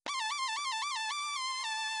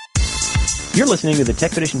You're listening to the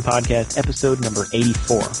Tech Edition Podcast, episode number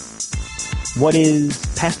 84. What is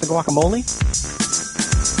Past the Guacamole?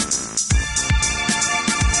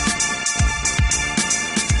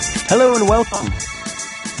 Hello and welcome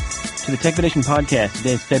to the Tech Edition Podcast.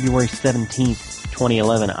 Today is February 17th,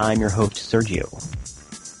 2011. I'm your host, Sergio.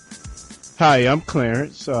 Hi, I'm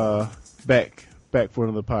Clarence, back for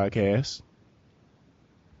another podcast.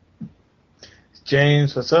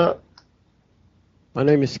 James, what's up? My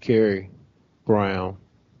name is Kerry Brown.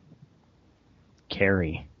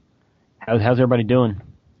 Kerry. How's everybody doing?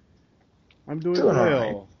 I'm doing All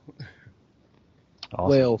well. Awesome.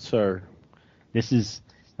 Well, sir. This is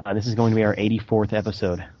going to be our 84th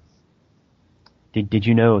episode. Did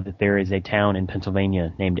you know that there is a town in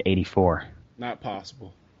Pennsylvania named 84? Not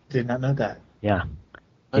possible. Did not know that. Yeah.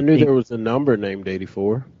 I knew there was a number named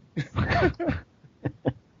 84.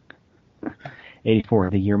 84,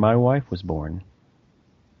 the year my wife was born.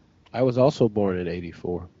 I was also born in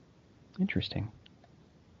 84. Interesting.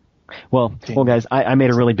 Well, guys, I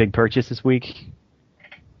made a really big purchase this week,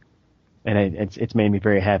 and it's made me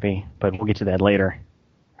very happy. But we'll get to that later.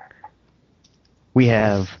 We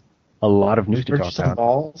have a lot of news to talk about.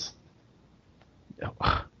 Balls?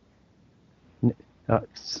 How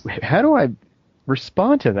do I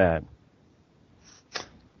respond to that?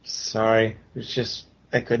 Sorry, it's just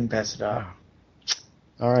I couldn't pass it off.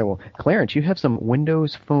 All right, well, Clarence, you have some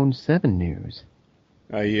Windows Phone 7 news.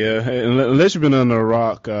 Yeah, unless you've been under a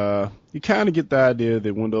rock, you kind of get the idea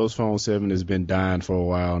that Windows Phone 7 has been dying for a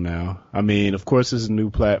while now. I mean, of course, it's a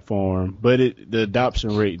new platform, but the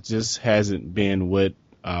adoption rate just hasn't been what,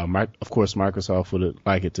 of course, Microsoft would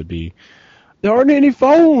like it to be. There aren't any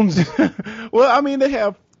phones! Well, I mean, they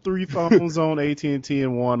have 3 phones on AT&T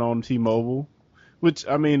and 1 on T-Mobile, which,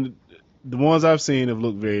 I mean, the ones I've seen have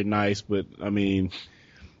looked very nice, but, I mean...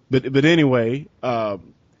 But anyway,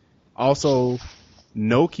 also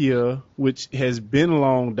Nokia, which has been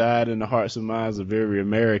long died in the hearts and minds of every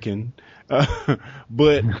American,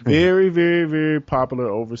 but very, very, very popular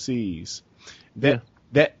overseas.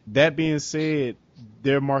 That being said,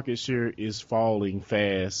 their market share is falling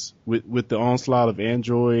fast with the onslaught of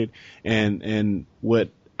Android and what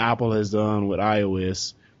Apple has done with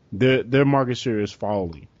iOS. Their market share is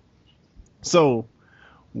falling. So,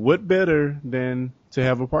 what better than to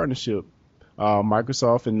have a partnership?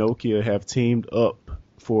 Microsoft and Nokia have teamed up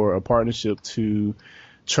for a partnership to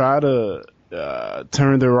try to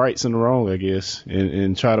turn their rights and wrong, I guess,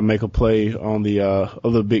 and try to make a play on the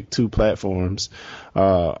other big 2 platforms.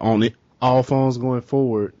 On all phones going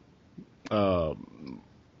forward,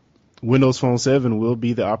 Windows Phone 7 will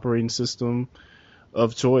be the operating system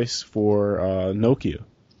of choice for Nokia.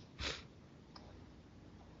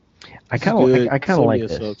 I kind of like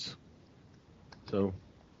this. Sucks. So,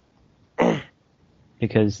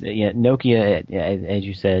 because Nokia, as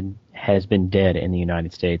you said, has been dead in the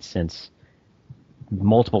United States since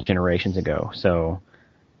multiple generations ago. So,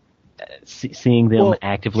 seeing them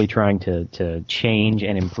actively trying to change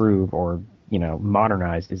and improve or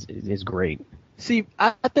modernize is great. See,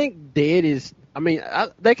 I think dead is. I mean,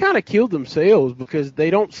 they kind of killed themselves because they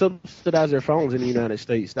don't subsidize their phones in the United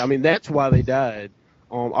States. I mean, that's why they died.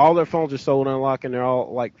 All their phones are sold unlocked, and they're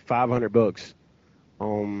all like $500.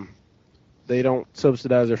 They don't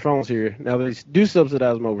subsidize their phones here. Now, they do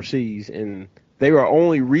subsidize them overseas, and they were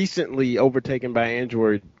only recently overtaken by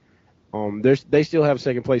Android. They still have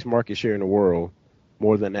second place market share in the world,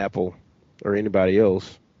 more than Apple or anybody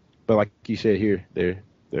else. But like you said here,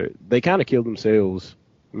 they kind of killed themselves.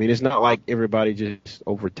 I mean, it's not like everybody just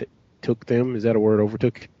overtook them. Is that a word,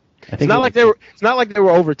 overtook? It's not like they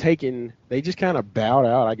were overtaken. They just kind of bowed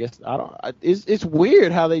out. I guess It's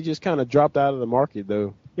weird how they just kind of dropped out of the market,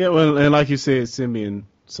 though. Yeah, well, and like you said, Symbian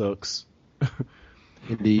sucks.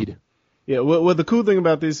 Indeed. Yeah. Well, the cool thing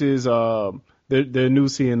about this is their new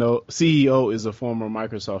CEO is a former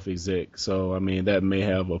Microsoft exec. So I mean, that may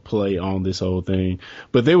have a play on this whole thing.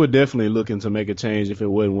 But they were definitely looking to make a change if it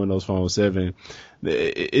wasn't Windows Phone 7.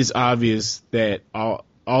 It's obvious that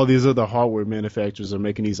all these other hardware manufacturers are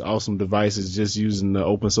making these awesome devices just using the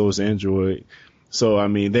open source Android. So, I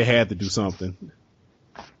mean, they had to do something.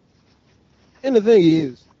 And the thing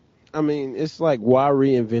is, I mean, it's like, why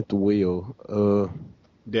reinvent the wheel?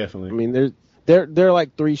 Definitely. I mean, there are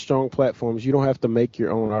like 3 strong platforms. You don't have to make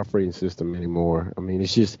your own operating system anymore. I mean,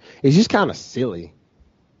 it's just kind of silly.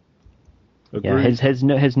 Yeah, has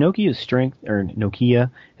Nokia's strength, or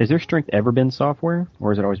Nokia, has their strength ever been software,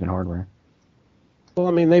 or has it always been hardware? Well,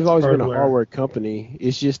 I mean, they've always been a hardware company.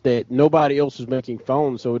 It's just that nobody else was making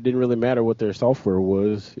phones, so it didn't really matter what their software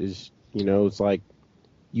was. It's like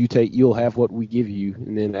you'll have what we give you.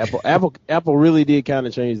 And then Apple really did kind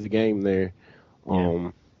of change the game there,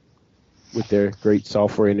 with their great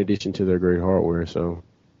software in addition to their great hardware. So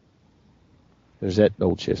there's that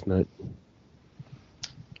old chestnut.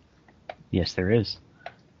 Yes, there is.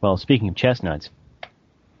 Well, speaking of chestnuts,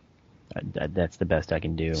 that's the best I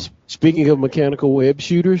can do. Speaking of mechanical web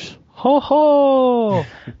shooters, Ho ho!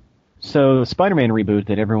 So the Spider-Man reboot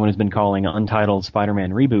that everyone has been calling Untitled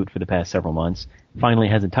Spider-Man Reboot for the past several months finally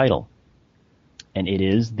has a title. And it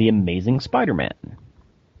is The Amazing Spider-Man.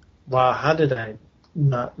 Wow, how did I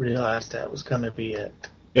not realize that was going to be it?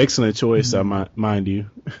 Excellent choice, mind you.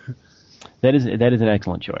 That is an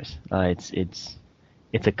excellent choice.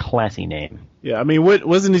 It's a classy name. Yeah, I mean,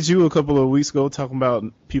 wasn't it you a couple of weeks ago talking about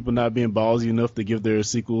people not being ballsy enough to give their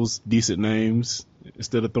sequels decent names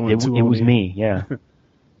instead of throwing two on It was in? me, yeah.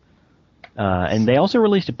 And they also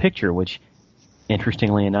released a picture, which,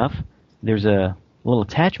 interestingly enough, there's a little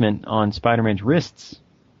attachment on Spider-Man's wrists.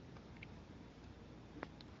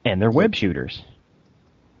 And they're web shooters.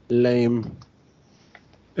 lame.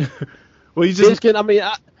 Well, you just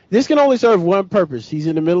This can only serve one purpose. He's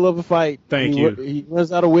in the middle of a fight. Thank you. He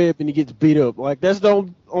runs out of web and he gets beat up. Like, that's the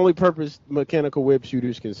only purpose mechanical web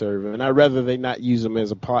shooters can serve. And I'd rather they not use them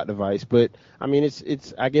as a plot device. But I mean,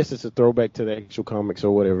 I guess it's a throwback to the actual comics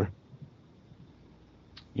or whatever.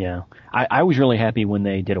 Yeah, I was really happy when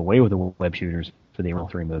they did away with the web shooters for the original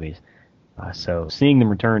 3 movies. So seeing them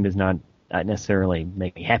return does not necessarily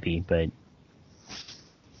make me happy, but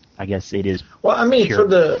I guess it is. Well, I mean,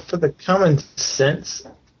 pure. for the common sense,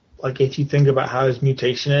 like if you think about how his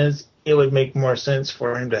mutation is, it would make more sense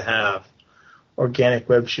for him to have organic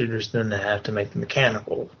web shooters than to have to make the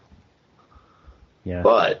mechanical. Yeah.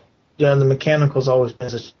 But the mechanical's always been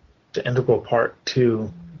such an integral part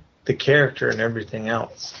to the character and everything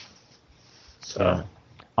else. So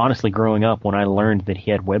honestly, growing up, when I learned that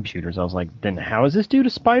he had web shooters, I was like, then how is this dude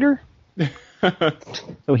a spider?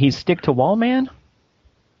 So he's stick-to-wall man?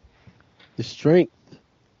 The strength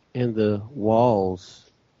and the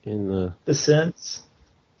walls and the sense.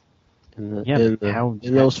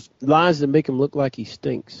 those lines that make him look like he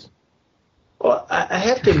stinks. Well, I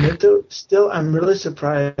have to admit, though, still I'm really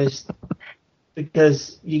surprised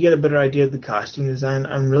because you get a better idea of the costume design.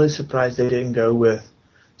 I'm really surprised they didn't go with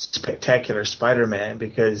Spectacular Spider-Man,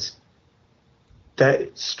 because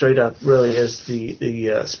that straight up really is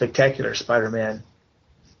the Spectacular Spider-Man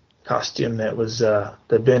costume that was the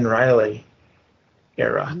Ben Reilly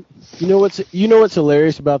era. You know what's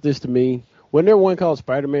hilarious about this to me? Wasn't there one called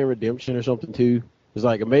Spider-Man Redemption or something too? It's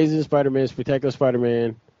like Amazing Spider-Man, Spectacular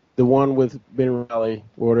Spider-Man, the one with Ben Reilly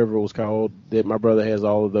or whatever it was called. That my brother has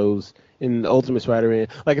all of those. In Ultimate Spider-Man.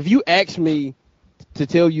 Like, if you asked me to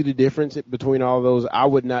tell you the difference between all those, I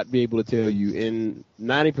would not be able to tell you. And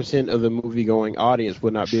 90% of the movie-going audience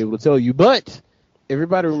would not be able to tell you. But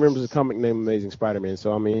everybody remembers the comic name Amazing Spider-Man,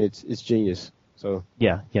 so I mean, it's genius. So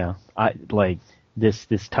Yeah. I like this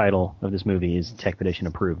title of this movie is Tech Petition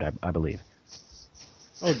approved, I believe.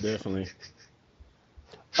 Oh, definitely.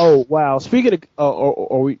 Oh wow! Speaking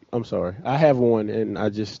of, I'm sorry. I have one, and I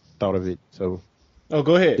just thought of it. So. Oh,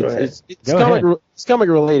 go ahead. It's comic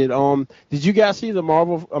related. Did you guys see the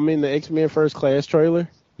X-Men First Class trailer?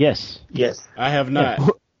 Yes. I have not.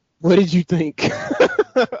 What did you think?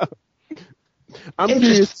 I'm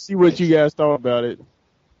curious to see what you guys thought about it.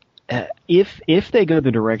 If they go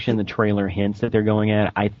the direction the trailer hints that they're going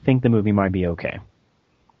at, I think the movie might be okay.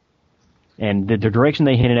 And the direction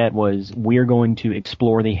they hinted at was, we're going to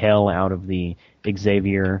explore the hell out of the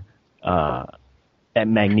Xavier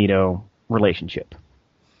and Magneto relationship.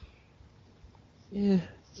 Yeah,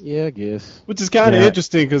 I guess. Which is kind of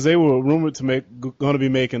interesting, because they were rumored to going to be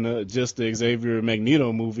making just the Xavier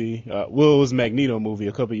Magneto movie. It was Magneto movie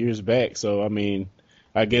a couple years back. So I mean,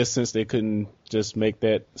 I guess since they couldn't just make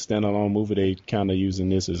that standalone movie, they kind of using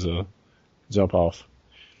this as a jump off.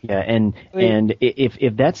 Yeah, and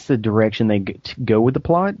if that's the direction they go with the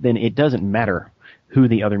plot, then it doesn't matter who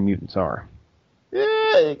the other mutants are.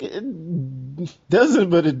 Yeah, it doesn't,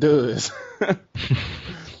 but it does.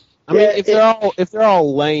 I mean, if they're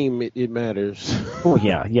all lame, it matters. Oh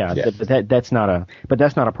yeah. But that's not a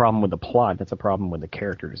problem with the plot. That's a problem with the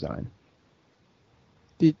character design.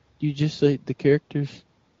 Did you just say the characters?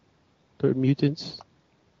 They're mutants.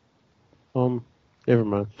 Never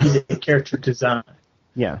mind. The character design.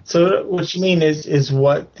 Yeah. So what you mean is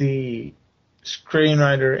what the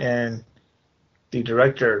screenwriter and the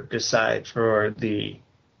director decide for the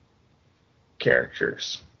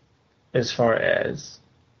characters, as far as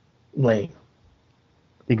lame.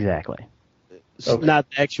 Exactly. Okay. Not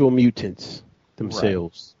the actual mutants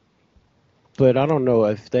themselves. But I don't know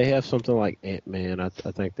if they have something like Ant-Man. I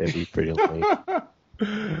think that'd be pretty lame.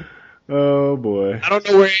 Oh boy. I don't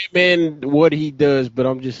know where Ant-Man what he does, but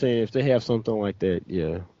I'm just saying if they have something like that,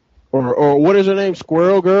 yeah. Or what is her name?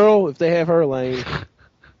 Squirrel Girl. If they have her, lame.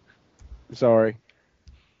 Sorry.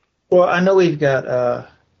 Well, I know we've got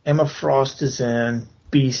Emma Frost is in,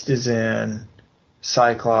 Beast is in,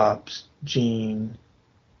 Cyclops, Jean,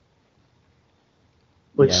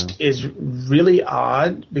 which is really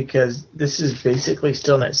odd because this is basically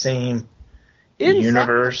still in that same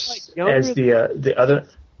universe as the other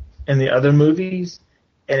in the other movies,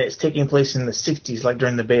 and it's taking place in the 60s, like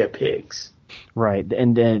during the Bay of Pigs. Right,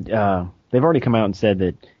 and then they've already come out and said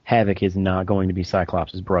that Havoc is not going to be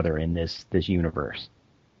Cyclops' brother in this universe.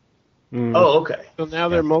 Oh, okay. So now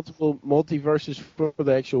there are multiple multiverses for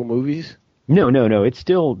the actual movies? No. It's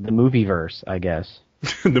still the movieverse, I guess.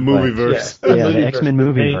 The movieverse. Yeah, the X-Men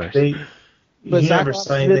movieverse. But you never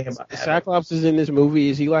saw anything about Havoc. Cyclops is in this movie.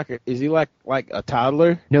 Is he like a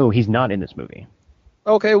toddler? No, he's not in this movie.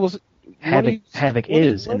 Okay, well, Havoc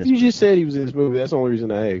is in this movie. You just said he was in this movie. That's the only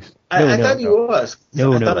reason I asked. I thought he was.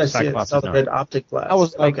 No, I thought I Cyclops saw is the not. red optic glass. I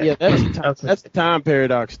was like, okay. yeah, that's the time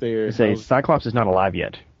paradox there. Cyclops is not alive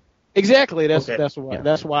yet. Exactly. That's why. Yeah.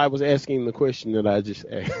 That's why I was asking the question that I just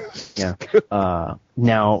asked. Yeah.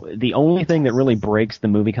 Now, the only thing that really breaks the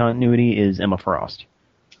movie continuity is Emma Frost,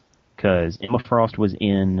 because Emma Frost was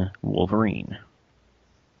in Wolverine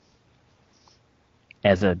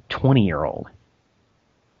as a 20-year-old.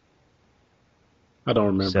 I don't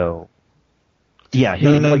remember. So, yeah,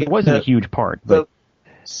 it wasn't a huge part, but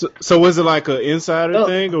So was it like an insider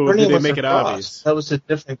thing, or did they make it obvious? That was a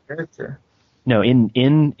different character. no, in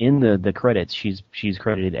the credits, she's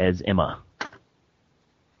credited as Emma,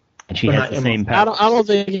 and she But has not the Emma. same I powers. don't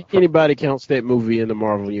think anybody counts that movie in the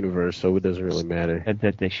Marvel universe, so it doesn't really matter.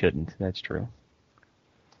 That they shouldn't. That's true.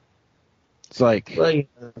 It's like, Well,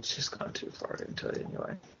 it's just gone too far into it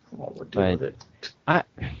anyway. What we'll do But- with it.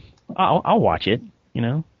 I'll watch it. You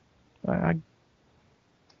know, I'm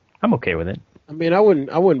okay with it. I mean, I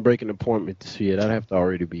wouldn't break an appointment to see it. I'd have to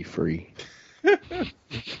already be free.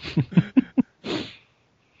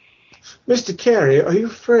 Mr. Carey, are you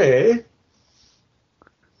free?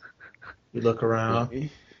 You look around.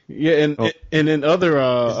 Yeah, and in other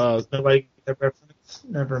Nobody get that reference?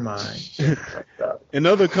 Never mind. in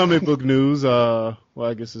other comic book news, well,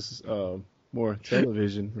 I guess this is more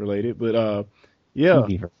television related, but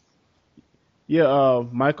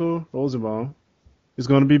Michael Rosenbaum is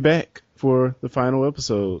going to be back for the final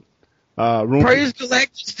episode. Praise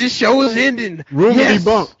Galactus! This show is ending. Rumor Yes!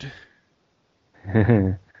 debunked.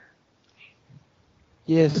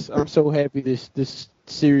 Yes, I'm so happy this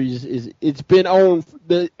series it's been on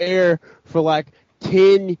the air for like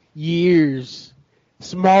 10 years.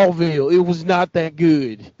 Smallville, it was not that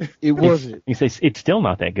good. It wasn't. You say it's still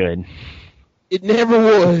not that good. It never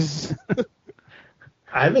was.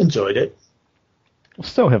 I've enjoyed it. Well,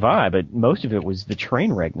 so have I, but most of it was the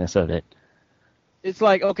train wreckness of it. It's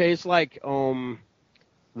like the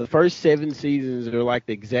first 7 seasons are like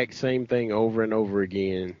the exact same thing over and over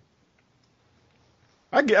again.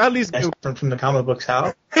 I at least That's give, different from the comic books.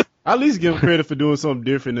 How? I at least give credit for doing something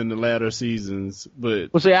different in the latter seasons,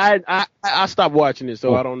 but Well, see, I stopped watching it,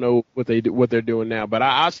 so I don't know what they're doing now. But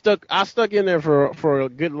I stuck in there for a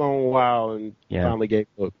good long while and finally gave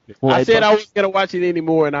up. Well, I said I wasn't gonna watch it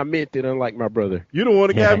anymore, and I meant it. Unlike my brother. you don't want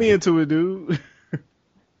to get me into it, dude.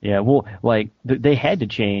 Yeah, well, like they had to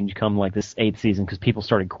change come like this 8th season because people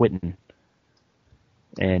started quitting,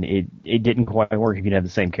 and it didn't quite work if you'd have the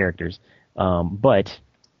same characters. But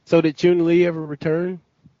So did Chun-Li ever return?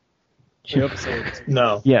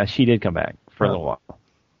 No. yeah, she did come back for a little while.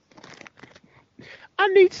 I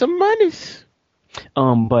need some monies.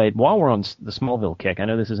 But while we're on the Smallville kick, I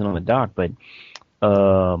know this isn't on the dock, but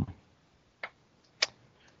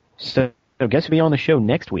so guess who'll be on the show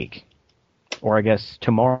next week, or I guess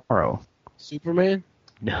tomorrow? Superman?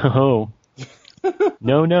 No,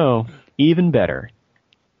 no, even better,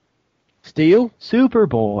 Steel?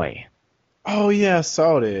 Superboy. Oh yeah, I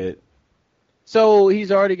saw that. So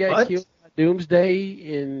he's already got What? killed by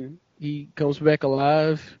Doomsday, and he comes back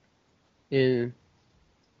alive. And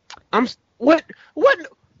what?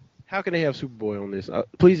 How can they have Superboy on this?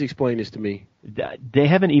 Please explain this to me. They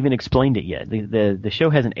haven't even explained it yet. The show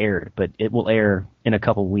hasn't aired, but it will air in a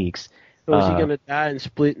couple weeks. So is he gonna die and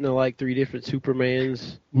split into like 3 different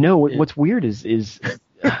Supermans? No, what's weird is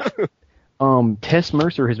Tess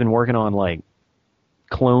Mercer has been working on like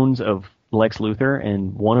clones of Lex Luthor,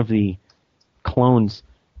 and one of the clones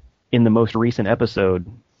in the most recent episode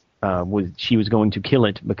she was going to kill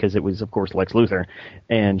it because it was, of course, Lex Luthor,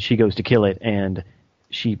 and she goes to kill it, and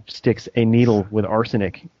she sticks a needle with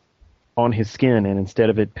arsenic on his skin, and instead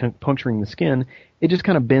of it puncturing the skin, it just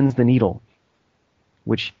kind of bends the needle,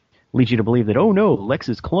 which leads you to believe that, oh no,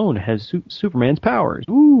 Lex's clone has Superman's powers.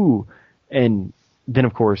 Ooh! And then,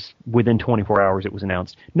 of course, within 24 hours, it was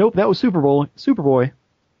announced, nope, that was Superboy with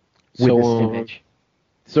this image.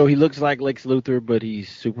 So he looks like Lex Luthor, but he's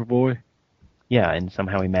Superboy? Yeah, and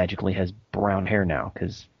somehow he magically has brown hair now,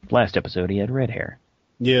 because last episode he had red hair.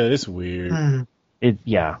 Yeah, it's weird. I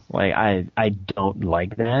don't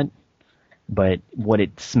like that, but what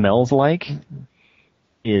it smells like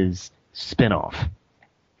is spin-off.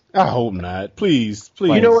 I hope not. Please.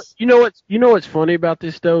 You know what's funny about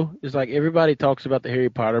this though? Is like everybody talks about the Harry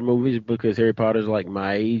Potter movies because Harry Potter's like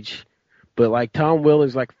my age, but like Tom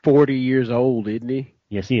Welling like 40 years old, isn't he?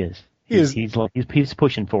 Yes, he is. He's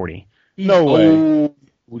pushing 40. No way.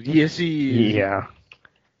 Yes, he is. Yeah.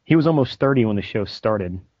 He was almost 30 when the show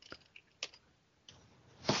started.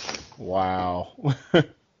 Wow.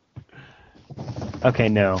 Okay,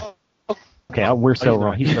 no. Okay, we're so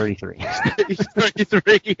wrong. He's 33. He's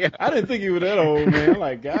 33. Yeah. I didn't think he was that old, man.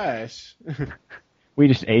 Like, gosh. We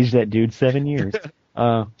just aged that dude 7 years.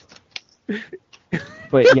 But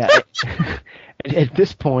yeah, at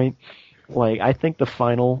this point, like, I think the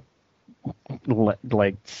final,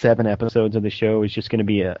 like, 7 episodes of the show is just going to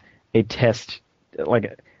be a test,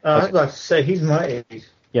 like. I was about to say he's my age.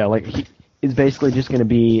 Yeah, like it's basically just going to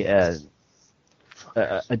be a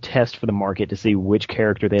test for the market to see which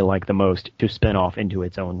character they like the most to spin off into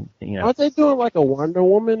its own. Aren't they doing like a Wonder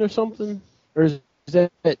Woman or something? Or is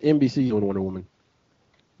that NBC doing Wonder Woman?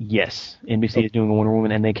 Yes, NBC is doing a Wonder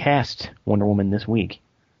Woman, and they cast Wonder Woman this week.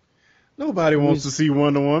 Nobody wants to see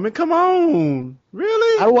Wonder Woman. Come on,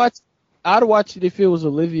 really? I'd watch it if it was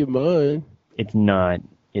Olivia Munn. It's not.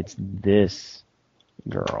 It's this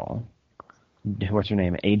girl. What's her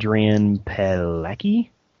name? Adrienne Palicki?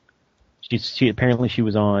 She apparently she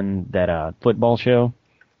was on that football show,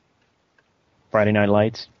 Friday Night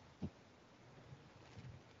Lights.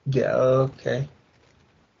 Yeah, okay.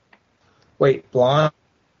 Wait, blonde?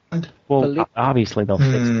 Well, obviously they'll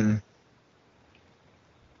fix it.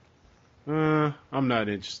 I'm not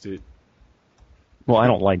interested. Well, I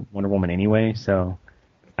don't like Wonder Woman anyway, so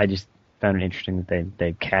I just found it interesting that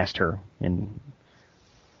they cast her, and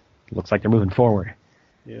it looks like they're moving forward.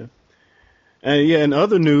 Yeah. And yeah, in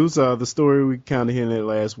other news, the story we kind of hinted at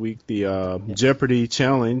last week, the Jeopardy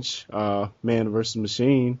challenge, Man versus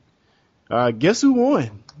Machine. Guess who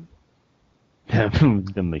won?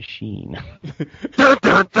 The machine.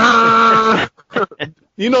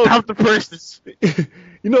 You know, Stop the presses.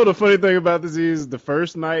 You know the funny thing about this is the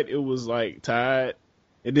first night it was like tied,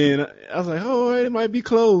 and then I was like, oh, it might be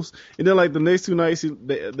close. And then like the next 2 nights,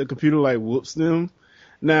 the computer like whoops them.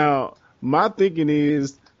 Now my thinking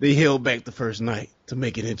is they held back the first night to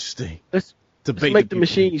make it interesting. Let's make the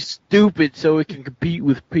machine stupid so it can compete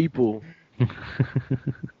with people.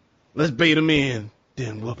 Let's bait them in,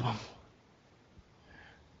 then whoop them.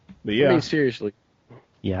 But yeah, I mean, seriously.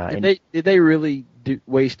 Yeah. Did they really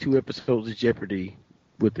waste 2 episodes of Jeopardy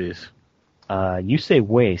with this? You say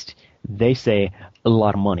waste. They say a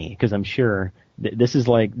lot of money, because I'm sure this is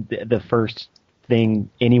like the first thing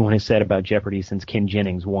anyone has said about Jeopardy since Ken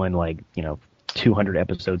Jennings won 200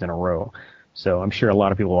 episodes in a row. So I'm sure a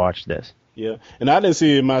lot of people watched this. Yeah, and I didn't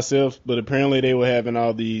see it myself, but apparently they were having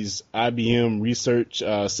all these IBM research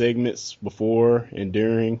segments before and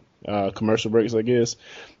during commercial breaks, I guess.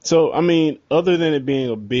 So, I mean, other than it being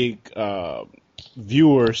a big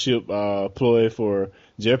viewership ploy for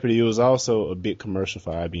Jeopardy, it was also a big commercial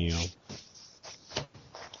for IBM.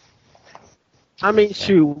 I mean,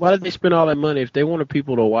 shoot, why did they spend all that money? If they wanted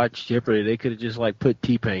people to watch Jeopardy, they could have just put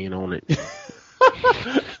T-Pain on it.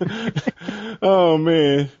 Oh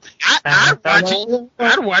man,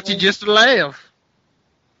 I'd watch it just to laugh.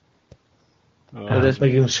 Just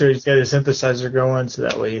making sure he's got his synthesizer going so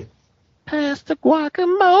that way. Pass the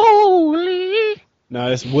guacamole. No,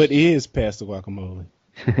 that's what is past the guacamole.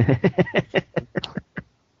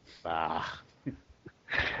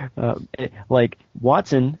 Like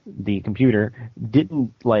Watson, the computer,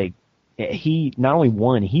 didn't he not only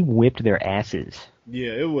won, he whipped their asses.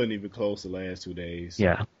 Yeah, it wasn't even close the last 2 days.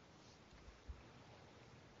 Yeah.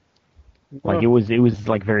 Like it was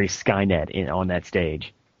like very Skynet on that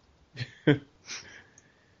stage.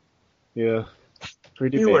 Yeah.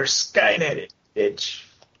 Pretty You bad. were Skynet, bitch.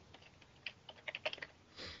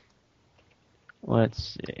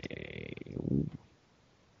 Let's see.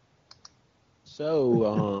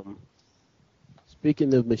 So,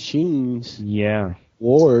 speaking of machines, Yeah.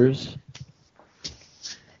 wars.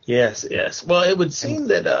 Yes. Well, it would seem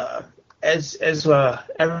that as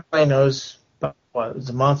everybody knows by it was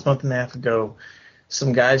a month and a half ago,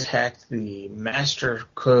 some guys hacked the master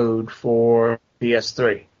code for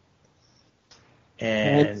PS3.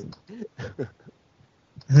 And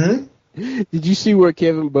Did you see where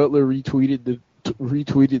Kevin Butler retweeted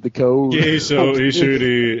the code? Yeah, he sure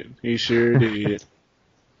did. He sure did.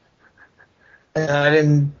 I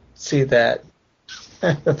didn't see that.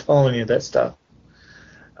 I don't follow any of that stuff.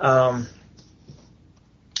 But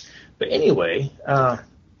anyway,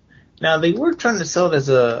 now they were trying to sell it as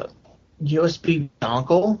a USB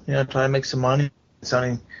dongle, try to make some money.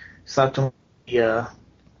 Sony slapped them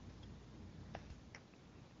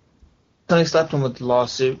with the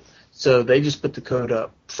lawsuit, so they just put the code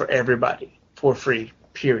up for everybody for free,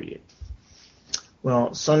 period.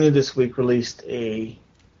 Well, Sony this week released a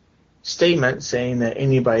statement saying that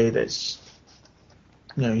anybody that's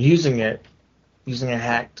using a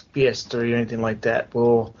hacked PS3 or anything like that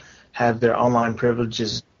will have their online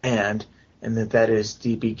privileges banned, and that is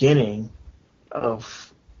the beginning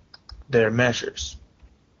of their measures.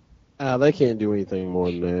 They can't do anything more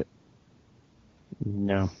than that.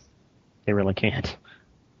 No, they really can't.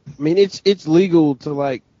 I mean, it's legal to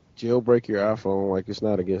jailbreak your iPhone. It's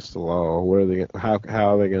not against the law. What are they?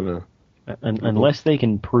 How are they gonna? Unless they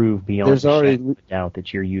can prove beyond a doubt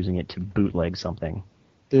that you're using it to bootleg something.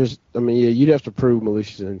 You'd have to prove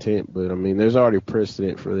malicious intent, but there's already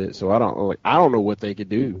precedent for that. So I don't know what they could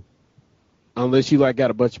do, unless you got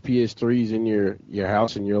a bunch of PS3s in your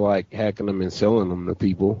house and you're hacking them and selling them to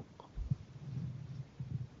people.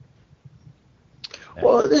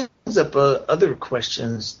 Well, this brings up other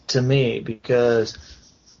questions to me because,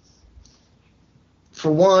 for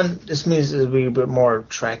one, this means there'll be a bit more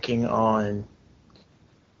tracking on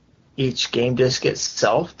each game disc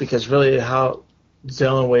itself, because really the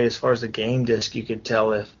only way as far as the game disc you can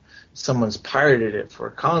tell if someone's pirated it for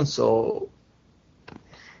a console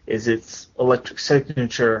is its electric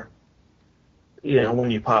signature, when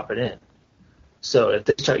you pop it in. So if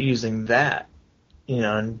they start using that,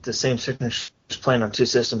 and the same signature is playing on two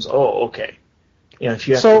systems, okay. If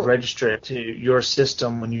you have to register it to your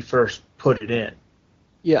system when you first put it in.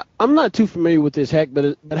 Yeah, I'm not too familiar with this hack,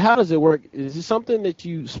 but how does it work? Is it something that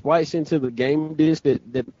you splice into the game disc that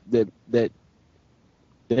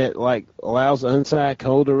allows the inside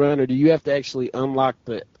code to run, or do you have to actually unlock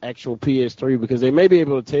the actual PS3? Because they may be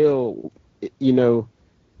able to tell,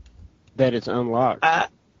 that it's unlocked. I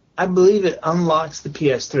believe it unlocks the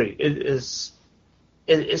PS3.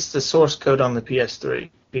 It's the source code on the PS3,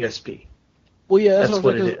 PSP. Well, yeah, that's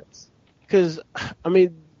what it is. Because,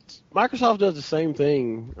 Microsoft does the same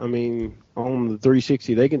thing. on the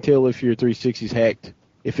 360, they can tell if your 360's hacked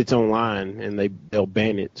if it's online, and they'll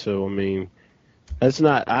ban it. So, it's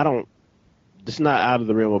not out of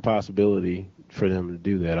the realm of possibility for them to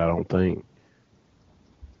do that, I don't think.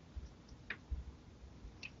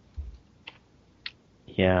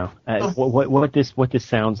 Yeah. What this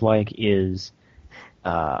sounds like is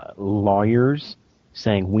lawyers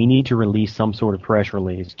saying we need to release some sort of press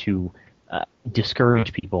release to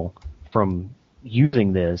discourage people from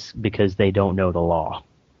using this because they don't know the law.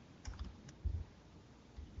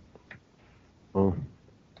 Oh.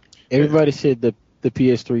 Everybody said the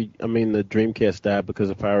PS3, the Dreamcast died because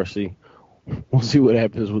of piracy. We'll see what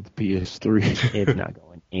happens with the PS3. It's not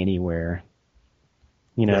going anywhere.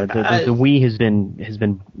 The Wii has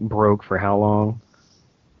been broke for how long?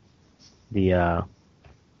 The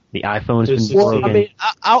iPhone's been broken.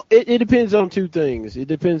 It depends on two things. It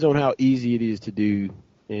depends on how easy it is to do,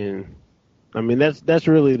 and that's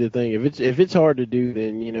really the thing. If it's hard to do,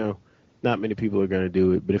 then not many people are going to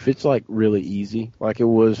do it. But if it's really easy, like it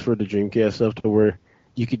was for the Dreamcast stuff, to where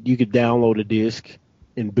you could download a disc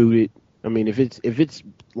and boot it. If it's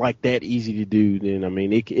like that easy to do, then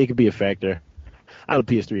it could be a factor. I know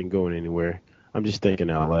PS3 ain't going anywhere. I'm just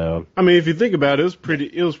thinking out loud. If you think about it,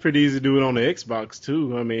 it was pretty easy to do it on the Xbox too.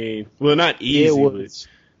 Well, not easy. Yeah,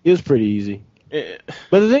 it was pretty easy.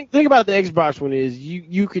 But the thing about the Xbox one is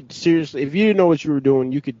you could seriously, if you didn't know what you were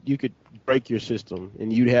doing, you could break your system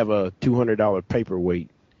and you'd have a $200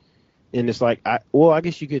 paperweight. And it's I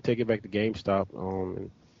guess you could take it back to GameStop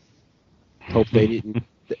and hope they didn't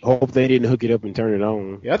hook it up and turn it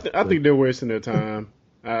on. Yeah, I think they're wasting their time.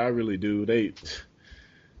 I really do. They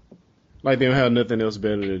don't have nothing else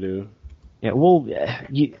better to do. Yeah, well,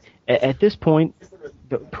 at this point,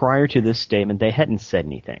 prior to this statement, they hadn't said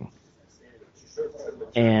anything.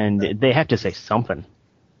 And they have to say something.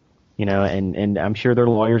 And I'm sure their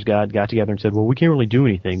lawyers got together and said, well, we can't really do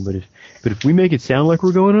anything, but if we make it sound like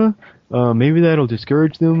we're going to, maybe that'll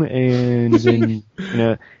discourage them, and then,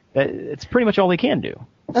 it's pretty much all they can do.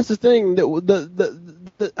 That's the thing.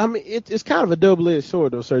 It's kind of a double-edged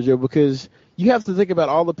sword, though, Sergio, because you have to think about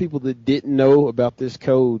all the people that didn't know about this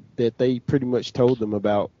code that they pretty much told them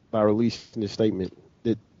about by releasing this statement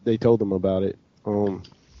that they told them about it.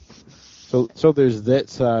 So there's that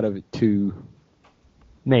side of it too.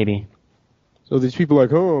 Maybe. So these people are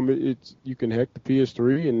like, it's you can hack the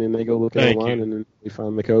PS3, and then they go look online and then they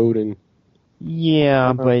find the code and.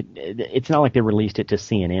 Yeah, but it's not like they released it to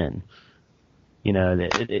CNN. You know,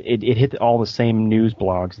 it hit all the same news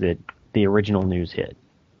blogs that the original news hit.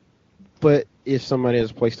 But if somebody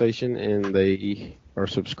has a PlayStation and they are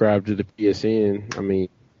subscribed to the PSN, I mean,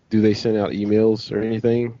 do they send out emails or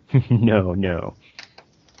anything? No.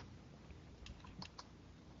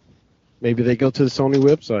 Maybe they go to the Sony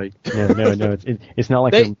website. No. It's not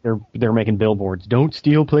like they're making billboards. Don't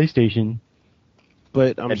steal PlayStation.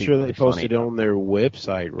 But I'm sure they posted it on their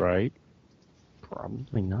website, right?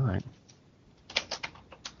 Probably not.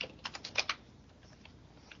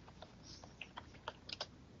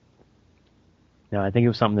 No, I think it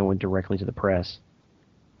was something that went directly to the press.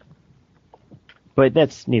 But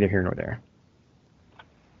that's neither here nor there.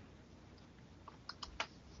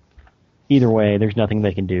 Either way, there's nothing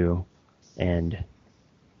they can do, and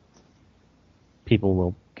people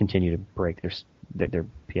will continue to break their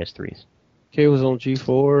PS3s. Okay, it was on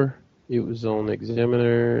G4, it was on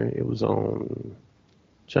Examiner, it was on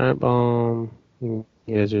Giant Bomb,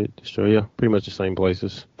 Gadget, Destroyer, pretty much the same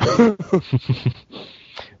places.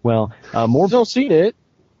 Well, more... It's on CNET.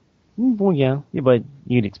 Well, yeah, but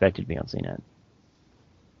you'd expect it to be on CNET.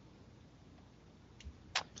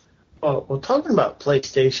 Well, talking about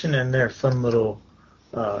PlayStation and their fun little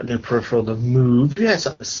new peripheral, the Move, you have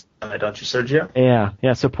something to say on that, don't you, Sergio?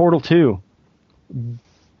 Yeah, so Portal 2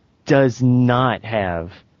 does not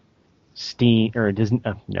have Steam, or it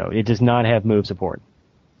does not have Move support.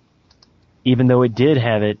 Even though it did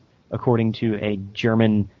have it, according to a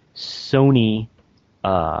German Sony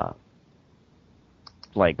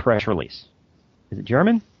press release. Is it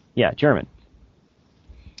German? Yeah, German.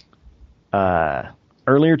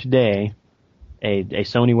 Earlier today, a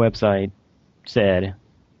Sony website said,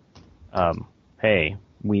 hey,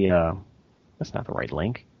 that's not the right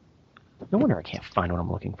link. No wonder I can't find what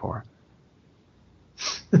I'm looking for.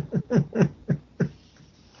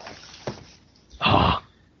 Oh.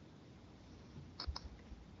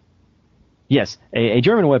 Yes, a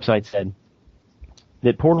German website said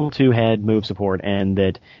that Portal 2 had Move support and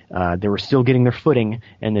that they were still getting their footing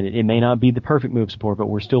and that it may not be the perfect Move support, but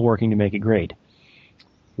we're still working to make it great.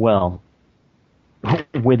 Well,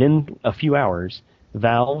 within a few hours,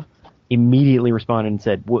 Valve immediately responded and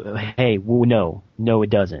said, hey, no, it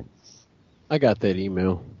doesn't. I got that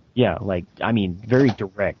email. Yeah, very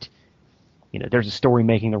direct. You know, there's a story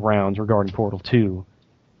making the rounds regarding Portal 2.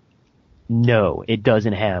 No, it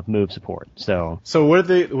doesn't have Move support. So where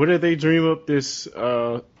did they dream up this?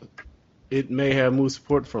 It may have Move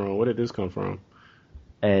support from. Where did this come from?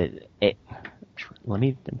 I'm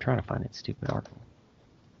trying to find that stupid article.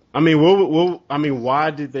 I mean,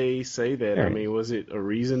 why did they say that? I mean, was it a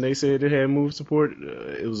reason they said it had Move support?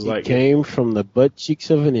 It came from the butt cheeks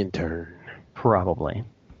of an intern. Probably.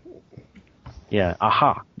 Yeah.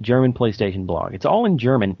 Aha. German PlayStation blog. It's all in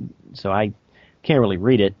German, so I can't really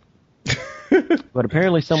read it. But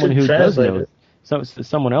apparently someone who does know,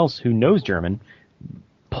 someone else who knows German,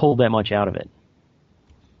 pulled that much out of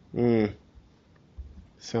it.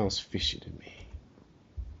 Sounds fishy to me.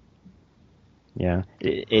 Yeah,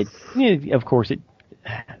 of course,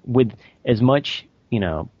 with as much,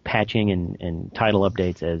 patching and title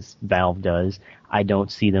updates as Valve does, I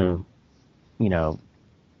don't see them,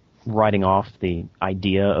 writing off the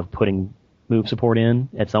idea of putting Move support in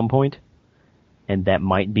at some point, and that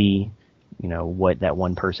might be, what that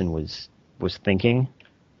one person was thinking.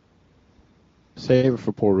 Save it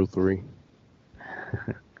for Portal 3.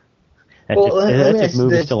 That's if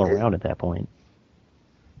Move is still around at that point.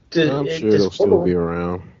 I'm sure it'll still be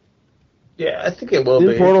around. Yeah, I think it will be.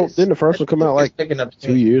 Didn't the first one come out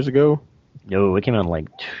 2 years ago? No, it came out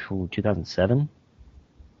in 2007.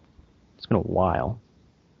 It's been a while.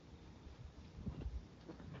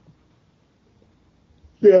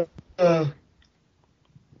 Yeah.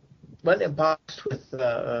 Wasn't it boxed with...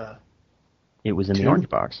 It was in the orange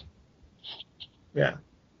box. Yeah.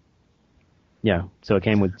 Yeah, so it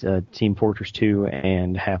came with Team Fortress 2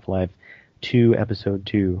 and Half-Life 2 Episode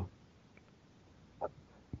 2.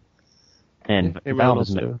 And Valve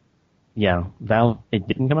it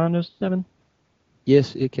didn't come out in 07?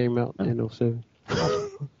 Yes, it came out in 07.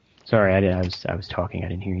 Sorry, I was talking, I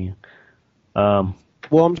didn't hear you.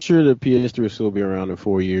 Well, I'm sure the PS3 will still be around in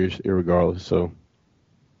 4 years, irregardless, so...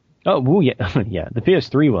 Oh, well, yeah. Yeah, the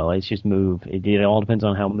PS3 will. It's just Move. It all depends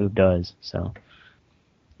on how Move does, so...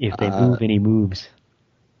 if they move any moves.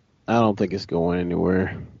 I don't think it's going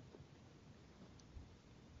anywhere.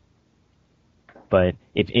 But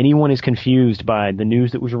if anyone is confused by the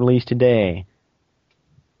news that was released today,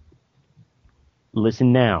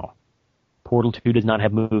 listen now. Portal 2 does not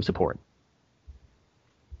have move support.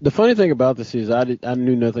 The funny thing about this is I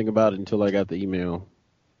knew nothing about it until I got the email.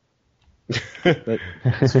 But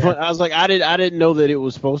it's fun. I was like, I didn't know that it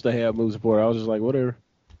was supposed to have move support. I was just like, whatever.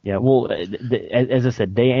 Yeah, well, as I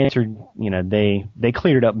said, they answered. They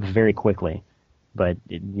cleared it up very quickly. But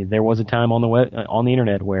there was a time on the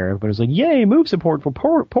internet where everybody was like, "Yay, move support for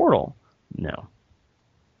Portal." No,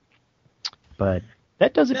 but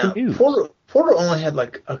that does it for news. Portal only had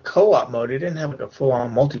like a co-op mode. It didn't have like a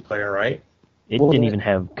full-on multiplayer, right? It didn't even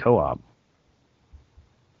have co-op.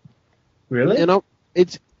 Really?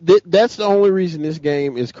 That's the only reason this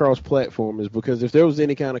game is cross-platform is because if there was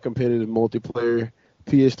any kind of competitive multiplayer,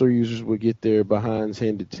 PS3 users would get their behinds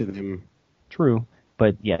handed to them. True.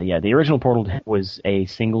 But yeah, the original Portal was a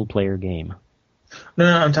single-player game. No,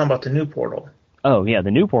 I'm talking about the new Portal. Oh yeah, the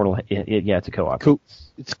new Portal. It's a co-op. Coop.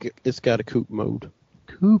 It's got a coop mode.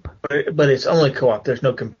 Coop. But it's only co-op. There's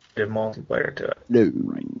no competitive multiplayer to it. No.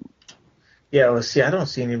 Right. Yeah, well, see, I don't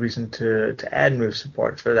see any reason to add move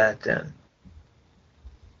support for that then.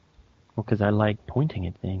 Well, because I like pointing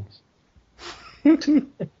at things.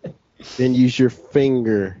 Then use your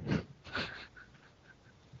finger.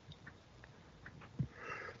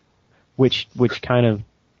 Which kind of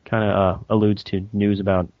alludes to news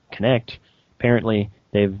about Kinect. Apparently,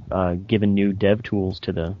 they've given new dev tools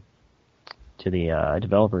to the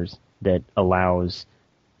developers that allows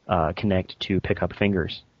Kinect to pick up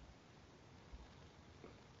fingers.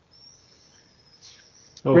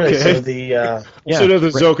 Okay. Really, so the so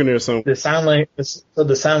there's a joke in there somewhere.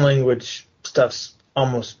 the sign language stuff's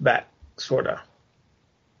almost back, sorta.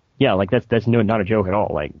 Yeah, like that's not a joke at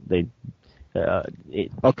all. Like they.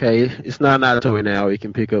 Okay, it's not a toy now. It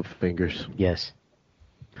can pick up fingers. Yes.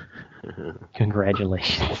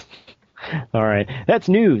 Congratulations. All right, that's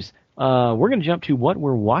news. We're going to jump to what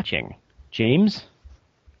we're watching. James,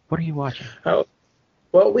 what are you watching? Oh,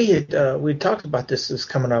 well, we talked about this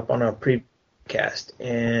coming up on our pre-cast,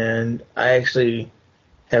 and I actually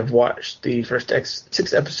have watched the first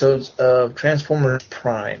 6 episodes of Transformers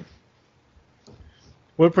Prime.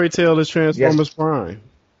 What, pray tell, is Transformers Prime?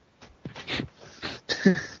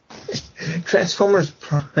 Transformers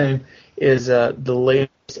Prime is the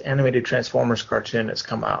latest animated Transformers cartoon that's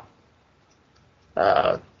come out.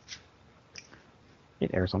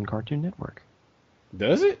 It airs on Cartoon Network.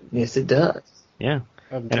 Does it? Yes, it does. Yeah.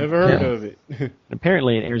 I've never heard of it.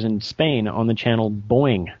 Apparently, it airs in Spain on the channel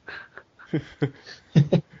Boing.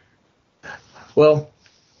 Well,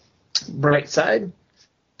 bright side,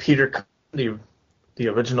 Peter, the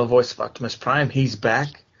original voice of Optimus Prime, he's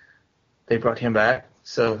back. They brought him back,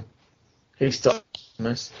 so he's still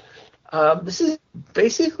Optimus. This is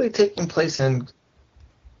basically taking place in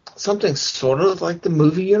something sort of like the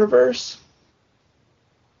movie universe.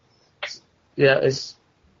 Yeah, it's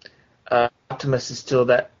Optimus is still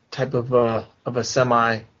that type of a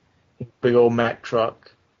semi, big old Mack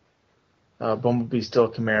truck. Bumblebee's still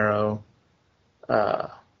a Camaro.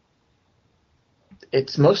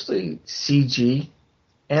 It's mostly CG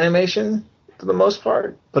animation for the most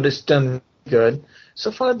part, but it's done good.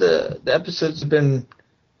 So far, the episodes have been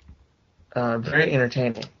very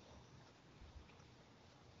entertaining.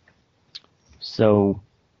 So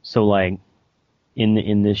like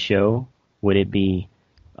in this show, would it be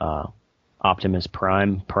Optimus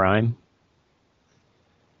Prime Prime?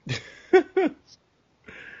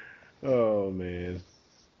 Oh man.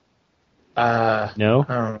 No?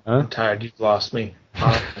 I'm tired. You've lost me.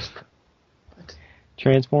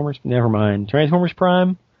 Transformers? Never mind. Transformers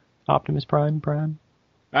Prime? Optimus Prime Prime?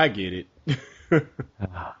 I get it.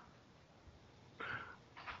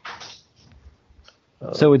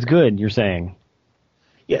 So it's good, you're saying?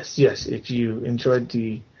 Yes. If you enjoyed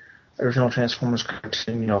the original Transformers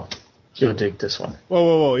cartoon, you'll dig this one.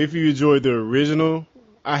 Whoa. If you enjoyed the original,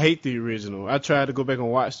 I hate the original. I tried to go back and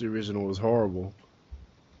watch the original. It was horrible.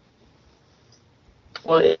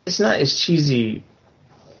 Well, it's not as cheesy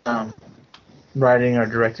writing or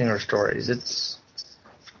directing or stories. It's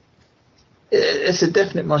a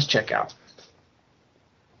definite must check out.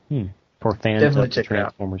 For fans Definitely of the check it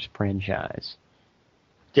out. Transformers franchise.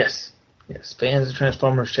 Yes. Fans of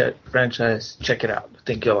Transformers franchise, check it out. I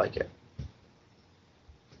think you'll like it.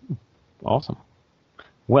 Awesome.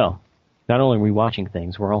 Well, not only are we watching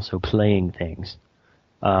things, we're also playing things.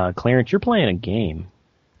 Clarence, you're playing a game.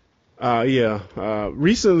 Yeah.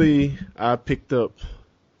 Recently, I picked up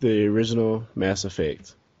the original Mass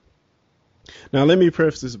Effect. Now, let me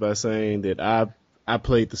preface this by saying that I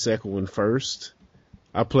played the second one first.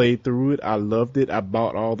 I played through it. I loved it. I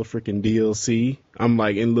bought all the freaking DLC. I'm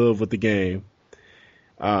like in love with the game.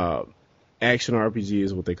 Action RPG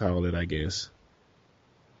is what they call it, I guess.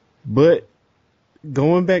 But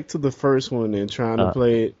going back to the first one and trying to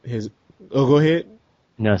play it, go ahead.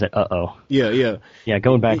 No, I said, uh-oh. Yeah. Yeah,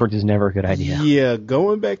 going backwards is never a good idea. Yeah,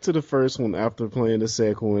 going back to the first one after playing the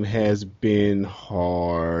second one has been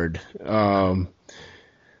hard. A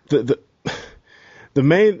few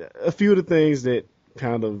of the things that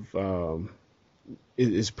kind of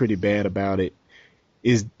is pretty bad about it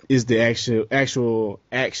is the actual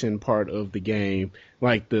action part of the game,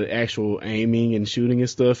 like the actual aiming and shooting and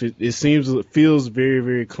stuff. It feels very,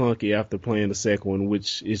 very clunky after playing the second one,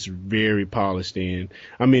 which is very polished in.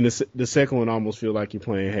 I mean, the second one almost feel like you're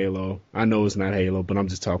playing Halo. I know it's not Halo, but I'm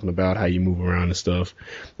just talking about how you move around and stuff.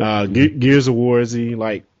 Gears of War-y,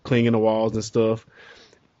 like clinging the walls and stuff.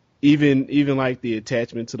 Even like the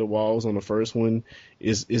attachment to the walls on the first one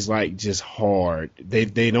is like just hard. They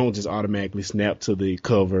don't just automatically snap to the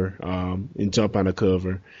cover and jump on the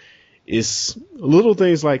cover. It's little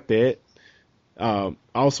things like that.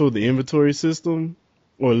 Also the inventory system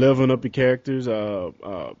or leveling up your characters,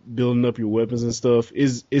 building up your weapons and stuff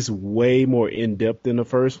is way more in depth than the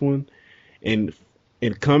first one. And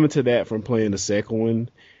coming to that from playing the second one,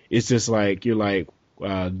 it's just like you're like,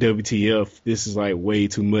 WTF, this is like way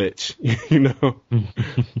too much, you know?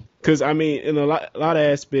 Because, I mean, in a lot of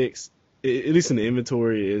aspects, at least in the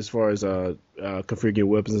inventory, as far as configuring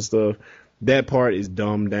weapons and stuff, that part is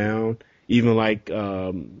dumbed down. Even like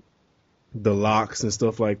the locks and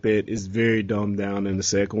stuff like that is very dumbed down in the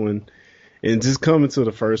second one. And just coming to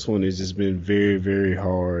the first one has just been very, very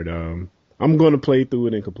hard. I'm going to play through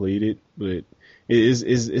it and complete it, but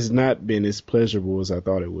it's not been as pleasurable as I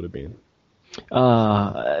thought it would have been.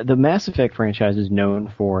 The Mass Effect franchise is known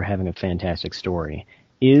for having a fantastic story.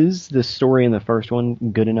 Is the story in the first one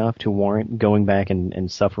good enough to warrant going back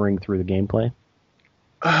and suffering through the gameplay?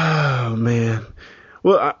 Oh, man.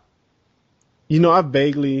 Well, I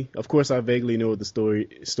vaguely know what the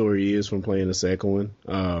story is from playing the second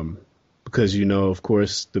one. Because, of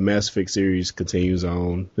course, the Mass Effect series continues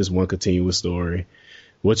on. There's one continuous story.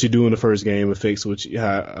 What you do in the first game affects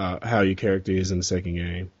how your character is in the second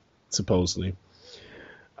game. Supposedly.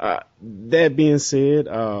 That being said,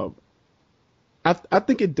 I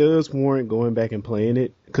think it does warrant going back and playing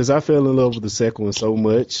it because I fell in love with the second one so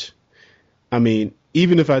much. I mean,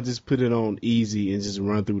 even if I just put it on easy and just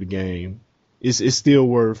run through the game, it's still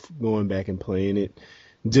worth going back and playing it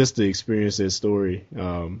just to experience that story.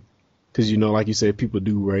 Because like you said, people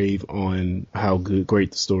do rave on how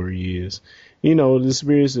great the story is. The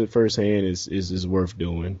experience at firsthand is worth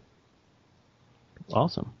doing.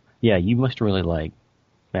 Awesome. Yeah, you must really like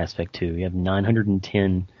Mass Effect 2. You have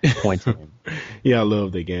 910 points in it. Yeah, I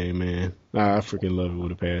love that game, man. I freaking love it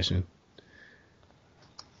with a passion.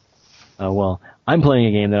 Well, I'm playing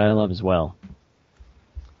a game that I love as well.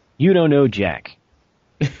 You Don't Know Jack.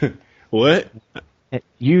 What?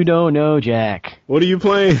 You Don't Know Jack. What are you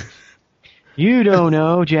playing? You Don't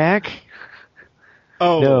Know Jack.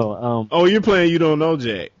 Oh. No. You're playing You Don't Know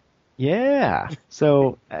Jack. Yeah.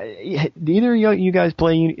 So, either you guys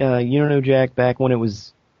play You Don't Know Jack back when it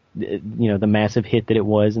was, the massive hit that it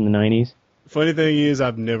was in the 90s? Funny thing is,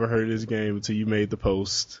 I've never heard of this game until you made the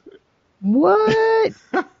post. What?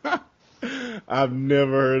 I've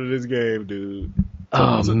never heard of this game, dude.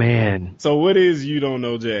 Man. So what is You Don't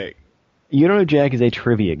Know Jack? You Don't Know Jack is a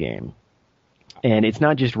trivia game. And it's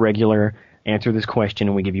not just regular, answer this question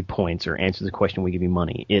and we give you points, or answer this question and we give you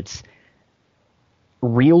money. It's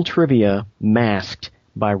real trivia masked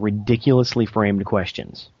by ridiculously framed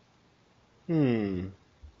questions.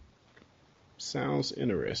 Sounds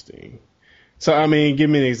interesting. So, I mean, give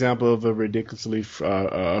me an example of a ridiculously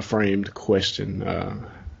framed question,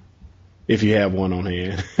 if you have one on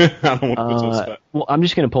hand. I don't want to put you on spot. Well, I'm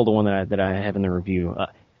just going to pull the one that I have in the review.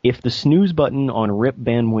 If the snooze button on Rip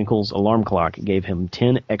Van Winkle's alarm clock gave him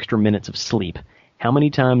 10 extra minutes of sleep, how many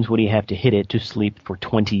times would he have to hit it to sleep for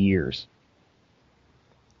 20 years?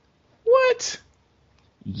 What?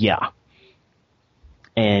 Yeah.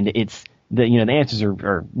 And it's the answers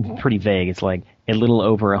are pretty vague. It's like a little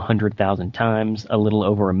over 100,000 times, a little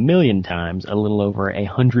over 1 million times, a little over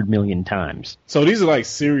 100 million times. So these are like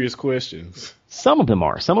serious questions. Some of them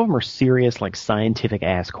are. Some of them are serious, like scientific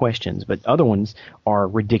ass questions, but other ones are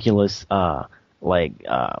ridiculous, pop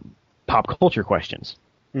culture questions.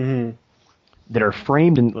 Mm-hmm. That are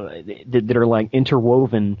framed and that are like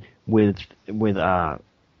interwoven with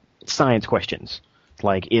science questions.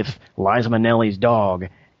 Like if Liza Minnelli's dog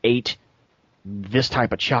ate this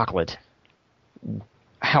type of chocolate,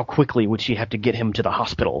 how quickly would she have to get him to the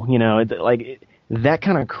hospital? You know, that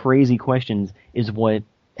kind of crazy questions is what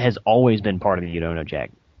has always been part of the You Don't Know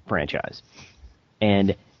Jack franchise.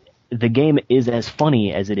 And the game is as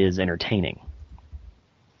funny as it is entertaining.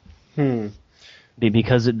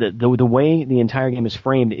 Because the way the entire game is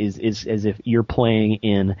framed is as if you're playing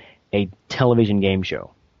in a television game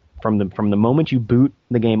show. From the moment you boot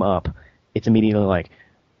the game up, it's immediately like,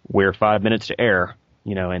 we're 5 minutes to air,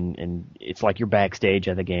 you know, and it's like you're backstage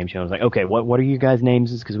at the game show. It's like, okay, what are you guys'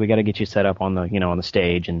 names? Because we got to get you set up on the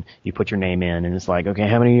stage, and you put your name in, and it's like, okay,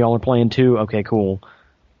 how many of y'all are playing too? Okay, cool.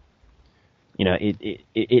 You know,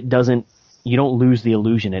 it doesn't, you don't lose the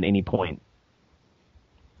illusion at any point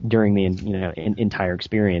during the entire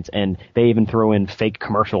experience, and they even throw in fake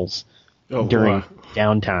commercials during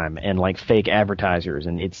downtime and like fake advertisers,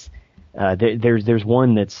 and it's there's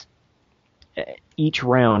one that's each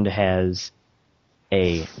round has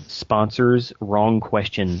a sponsor's wrong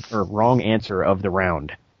question or wrong answer of the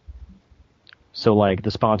round. So like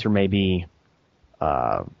the sponsor may be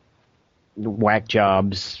Whack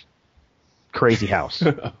Jobs Crazy House.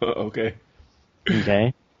 Okay,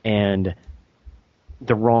 and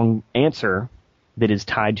the wrong answer that is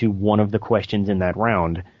tied to one of the questions in that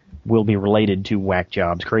round will be related to Whack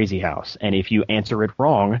Job's Crazy House. And if you answer it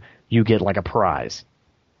wrong, you get like a prize.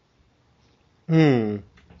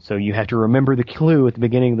 So you have to remember the clue at the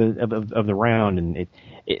beginning of the round. And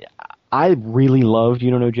I really loved You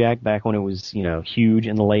Don't Know Jack back when it was, huge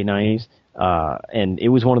in the late 90s. And it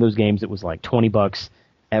was one of those games that was like $20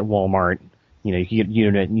 at Walmart. You could get You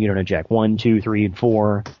Don't Know Jack 1, 2, 3, and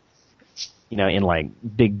 4. In like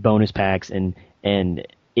big bonus packs, and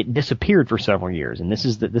it disappeared for several years, and this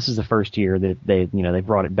is the first year that they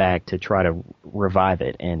brought it back to try to revive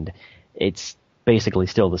it, and it's basically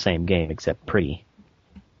still the same game except pretty.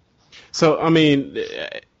 So I mean,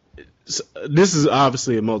 this is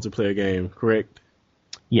obviously a multiplayer game, correct?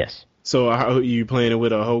 Yes. So how are you playing it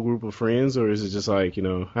with a whole group of friends, or is it just like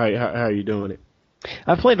how are you doing it?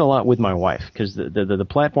 I've played a lot with my wife because the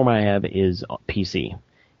platform I have is PC,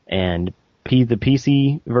 and the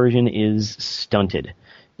PC version is stunted.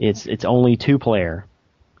 It's only 2-player.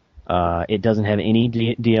 It doesn't have any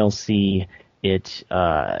DLC. It's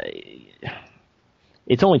only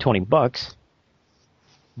 $20,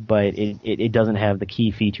 but it doesn't have the key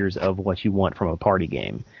features of what you want from a party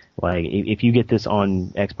game. Like if you get this on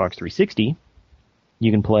Xbox 360,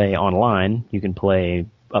 you can play online. You can play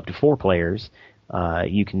up to 4 players.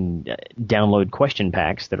 You can download question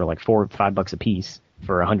packs that are like $4 or $5 a piece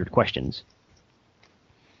for 100 questions.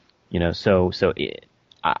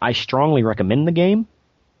 I strongly recommend the game,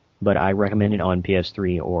 but I recommend it on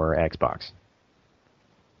PS3 or Xbox.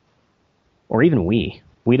 Or even Wii.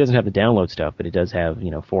 Wii doesn't have the download stuff, but it does have,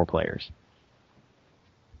 4 players.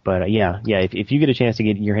 But if you get a chance to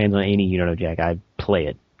get your hands on any You Don't Know Jack, I'd play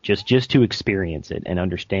it. Just to experience it and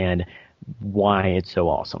understand why it's so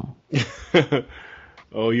awesome.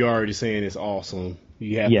 Oh, you're already saying it's awesome.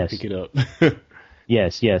 You have to pick it up.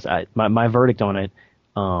 Yes. My verdict on it,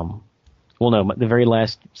 the very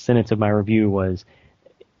last sentence of my review was,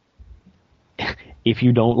 if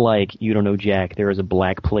you don't like You Don't Know Jack, there is a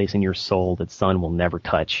black place in your soul that sun will never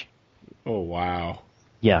touch. Oh, wow.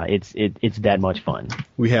 Yeah, it's that much fun.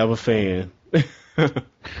 We have a fan.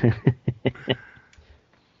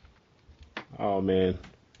 Oh, man.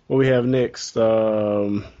 What we have next?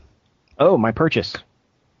 My purchase.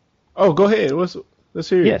 Oh, go ahead. Let's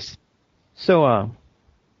hear it. Yes. So,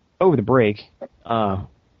 over the break,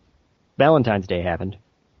 Valentine's Day happened,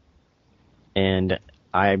 and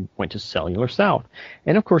I went to Cellular South,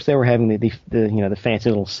 and of course they were having the fancy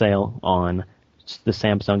little sale on the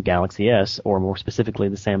Samsung Galaxy S, or more specifically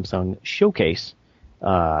the Samsung Showcase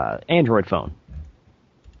Android phone.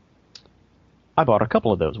 I bought a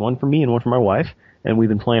couple of those, one for me and one for my wife, and we've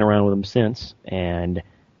been playing around with them since. And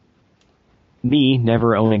me,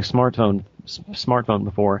 never owning a smartphone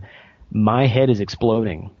before, my head is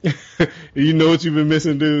exploding. You know what you've been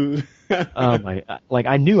missing, dude.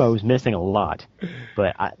 I knew I was missing a lot,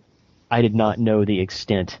 but I did not know the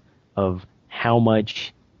extent of how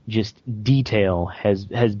much just detail has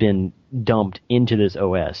been dumped into this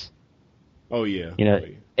OS. Oh yeah.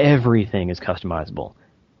 Everything is customizable.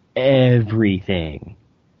 Everything.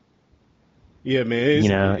 Yeah,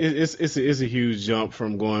 man. It's a huge jump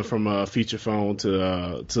from going from a feature phone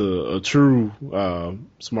to a true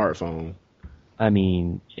smartphone. I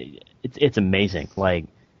mean, it's amazing. Like,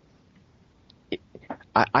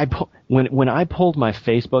 when I pulled my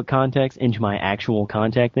Facebook contacts into my actual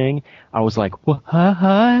contact thing, I was like, what?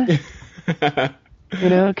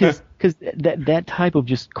 Because that type of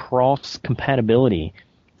just cross compatibility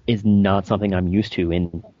is not something I'm used to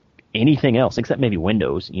in anything else except maybe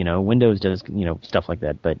Windows. Windows does stuff like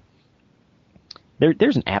that, but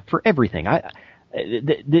there's an app for everything.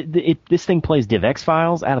 This thing plays DivX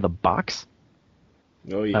files out of the box.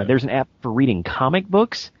 Oh yeah. There's an app for reading comic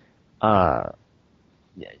books, and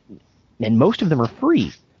most of them are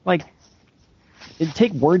free. Like,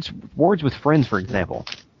 take Words with Friends, for example.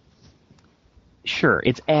 Sure,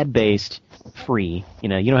 it's ad-based, free. You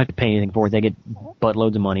don't have to pay anything for it. They get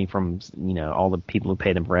buttloads of money from all the people who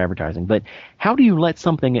pay them for advertising. But how do you let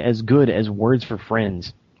something as good as Words with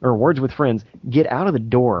Friends get out of the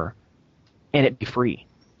door and it be free?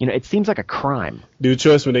 It seems like a crime. Dude,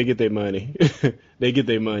 trust me, they get their money. They get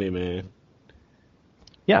their money, man.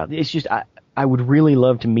 Yeah, it's just I would really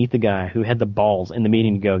love to meet the guy who had the balls in the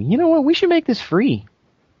meeting to go, you know what, we should make this free.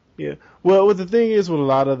 Yeah. Well, the thing is, with a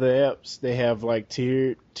lot of the apps, they have like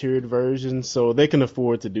tiered versions, so they can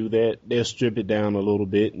afford to do that. They'll strip it down a little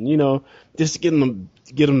bit, and just get them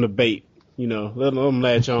the bait. Let them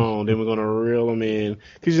latch on. Then we're gonna reel them in,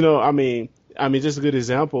 because I mean, just a good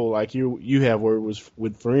example. Like you have Words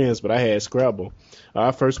with Friends, but I had Scrabble.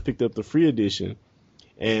 I first picked up the free edition,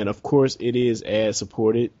 and of course it is ad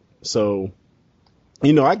supported, so.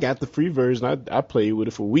 I got the free version. I played with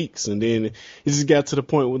it for weeks, and then it just got to the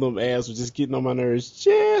point where them ads were just getting on my nerves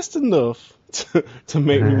just enough to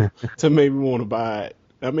make me want to buy it.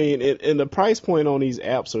 I mean, and the price point on these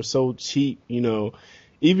apps are so cheap. Even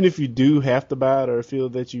if you do have to buy it or feel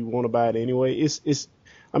that you want to buy it anyway, it's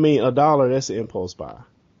 $1. That's an impulse buy.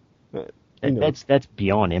 That's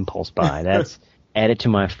beyond impulse buy. That's add it to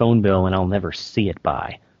my phone bill and I'll never see it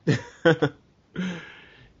buy.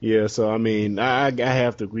 Yeah, so I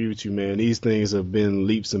have to agree with you, man. These things have been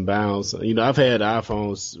leaps and bounds. I've had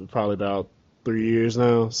iPhones probably about 3 years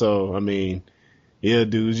now. So yeah,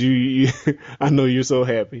 dude, you I know you're so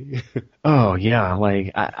happy. Oh yeah,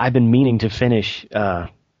 like I've been meaning to finish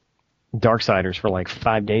Darksiders for like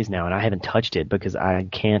 5 days now, and I haven't touched it because I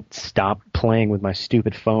can't stop playing with my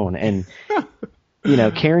stupid phone. And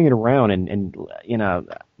carrying it around and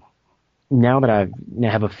now that I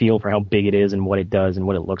have a feel for how big it is and what it does and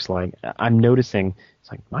what it looks like, I'm noticing it's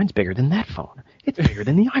like, mine's bigger than that phone. It's bigger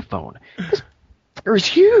than the iPhone. This fucker is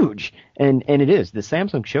huge. And it is. The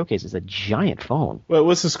Samsung Showcase is a giant phone. Well,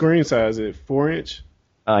 what's the screen size? Is it 4-inch?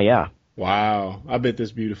 Yeah. Wow. I bet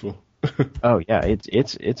that's beautiful. Oh yeah,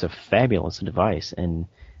 it's a fabulous device, and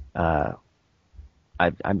I'm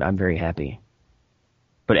very happy.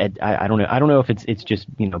 But I don't know if it's just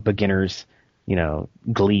beginners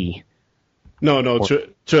glee. No,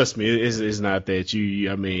 trust me, it's not that.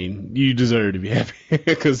 You deserve to be happy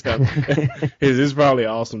because it's probably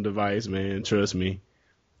an awesome device, man. Trust me.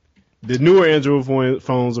 The newer Android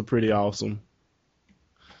phones are pretty awesome.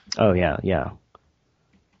 Oh yeah.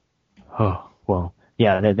 Oh well,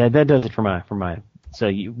 yeah. That does it for my.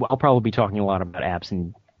 So I'll probably be talking a lot about apps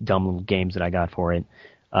and dumb little games that I got for it.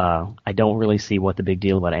 I don't really see what the big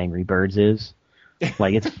deal about Angry Birds is.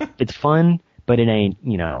 Like it's fun, but it ain't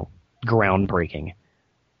groundbreaking.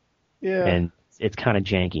 Yeah. And it's kind of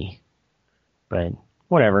janky. But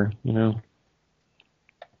whatever,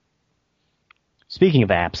 Speaking of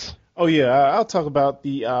apps. Oh yeah, I'll talk about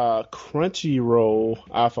the Crunchyroll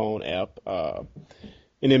iPhone app.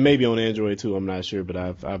 And it may be on Android too, I'm not sure, but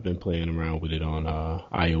I've been playing around with it on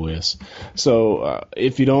iOS. So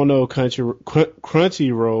if you don't know,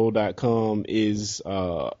 Crunchyroll.com is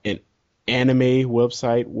an anime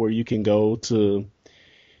website where you can go to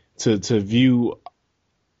view.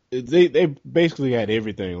 They basically got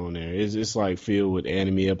everything on there. It's like filled with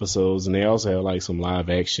anime episodes, and they also have like some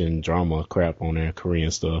live action drama crap on there,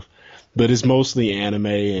 Korean stuff. But it's mostly anime,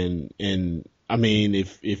 and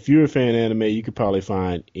if you're a fan of anime, you could probably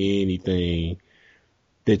find anything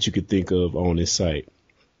that you could think of on this site.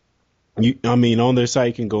 On their site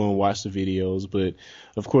you can go and watch the videos, but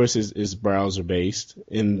of course it's browser based,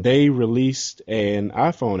 and they released an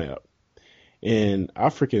iPhone app. And I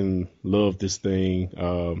freaking love this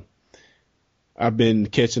thing. I've been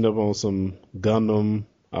catching up on some Gundam,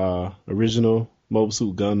 original Mobile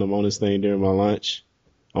Suit Gundam on this thing during my lunch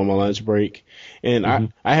break. And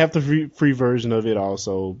I have the free version of it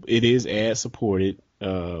also. It is ad supported.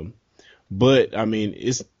 But to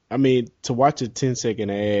watch a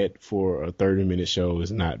 10-second ad for a 30-minute show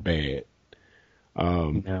is not bad.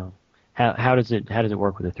 No. How does it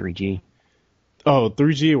work with a 3G? Oh,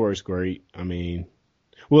 3G works great.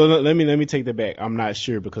 Well, let me take that back. I'm not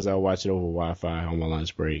sure because I watch it over Wi-Fi on my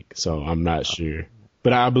lunch break, so I'm not sure.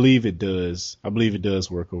 But I believe it does. I believe it does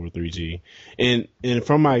work over 3G. And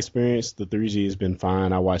from my experience, the 3G has been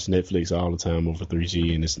fine. I watch Netflix all the time over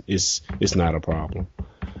 3G, and it's not a problem.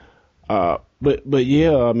 But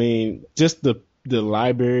yeah, I mean, just the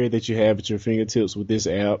library that you have at your fingertips with this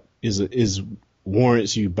app is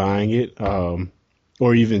warrants you buying it,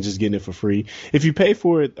 or even just getting it for free. If you pay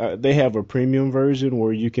for it, they have a premium version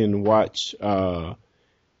where you can watch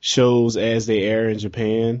shows as they air in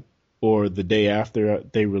Japan or the day after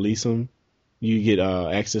they release them. You get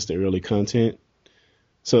access to early content.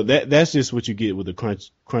 So that's just what you get with the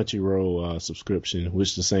Crunchyroll subscription, which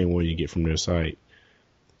is the same one you get from their site.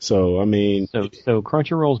 So I mean, so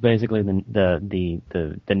Crunchyroll is basically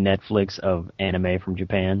the Netflix of anime from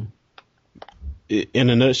Japan. In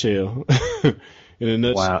a nutshell. In a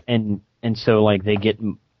nutshell. Wow, and so like they get,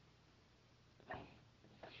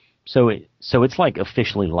 so it's like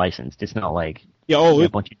officially licensed. It's not like yeah,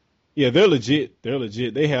 they're legit. They're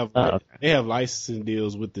legit. They have okay. they have licensing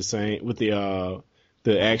deals with the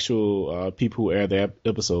actual people who air the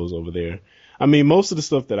episodes over there. I mean, most of the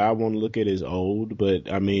stuff that I want to look at is old,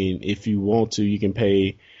 but I mean, if you want to, you can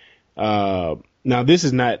pay. Now, this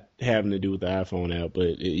is not having to do with the iPhone app,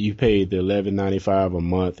 but you pay the $11.95 a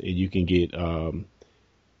month, and you can get an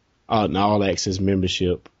all-access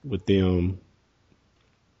membership with them.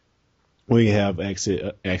 We have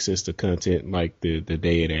access to content like the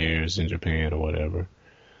day it airs in Japan or whatever.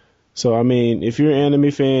 So, I mean, if you're an anime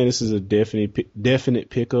fan, this is a definite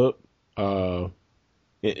pickup.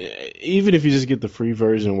 Even if you just get the free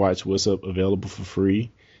version and watch what's available for free,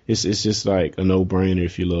 it's just like a no-brainer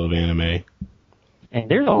if you love anime. And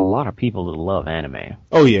there's a lot of people that love anime.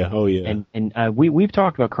 Oh yeah. And we've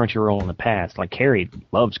talked about Crunchyroll in the past. Like Carrie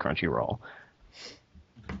loves Crunchyroll.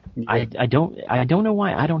 Yeah. I don't know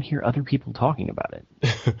why I don't hear other people talking about it.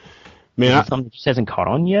 Man, something that just hasn't caught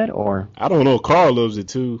on yet, or I don't know. Carl loves it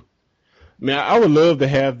too. Man, I would love to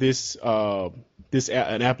have this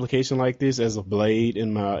an application like this as a blade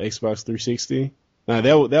in my Xbox 360. Now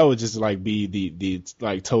that would just like be the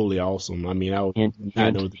like totally awesome. I mean, I would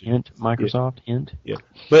Microsoft. Yeah,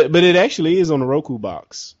 but it actually is on the Roku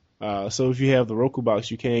box. So if you have the Roku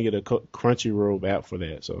box, you can get a Crunchyroll app for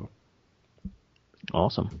that. So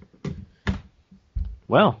awesome.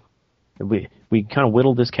 Well, we kind of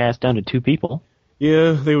whittled this cast down to 2 people.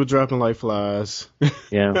 Yeah, they were dropping like flies.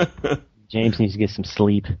 Yeah, James needs to get some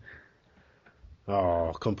sleep.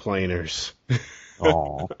 Oh, complainers.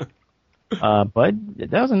 Oh. But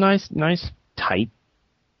that was a nice, tight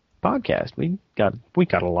podcast. We got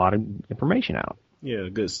a lot of information out. Yeah,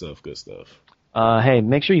 good stuff. Hey,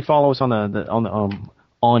 make sure you follow us on the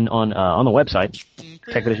website,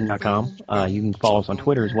 techedition.com. You can follow us on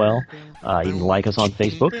Twitter as well. You can like us on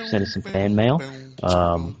Facebook, send us some fan mail.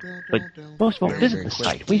 But most of all, visit the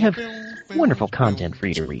site. We have wonderful content for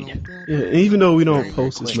you to read. Yeah, even though we don't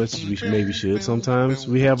post as much as we maybe should sometimes,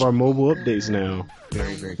 we have our mobile updates now.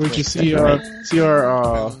 We can see our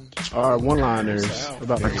one-liners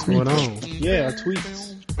about what's going on. Yeah, our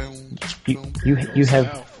tweets. You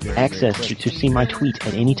have access to see my tweet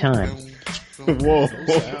at any time. Whoa.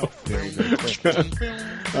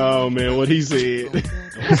 Oh man, what he said.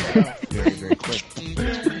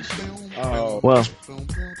 Well,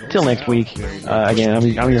 till next week. Again, I'm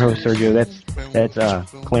your host Sergio. That's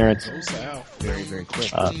Clarence.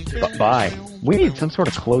 Bye. We need some sort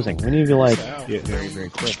of closing. We need to be like,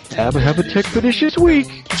 have a Techpeditious week.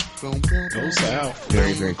 Go south.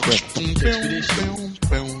 Very quick. Expedition.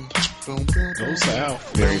 Go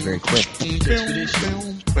south. Very quick.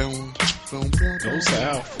 Expedition. Go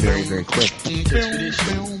south. Very quick.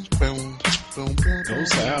 Expedition. Go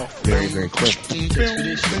south. Very quick.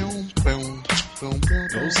 Expedition. Go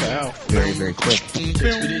south. Very quick.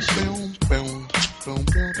 Expedition.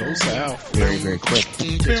 Go south. Very quick.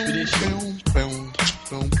 Expedition.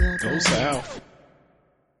 Go south.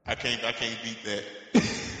 I can't beat that.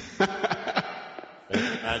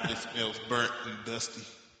 I just smells burnt and dusty.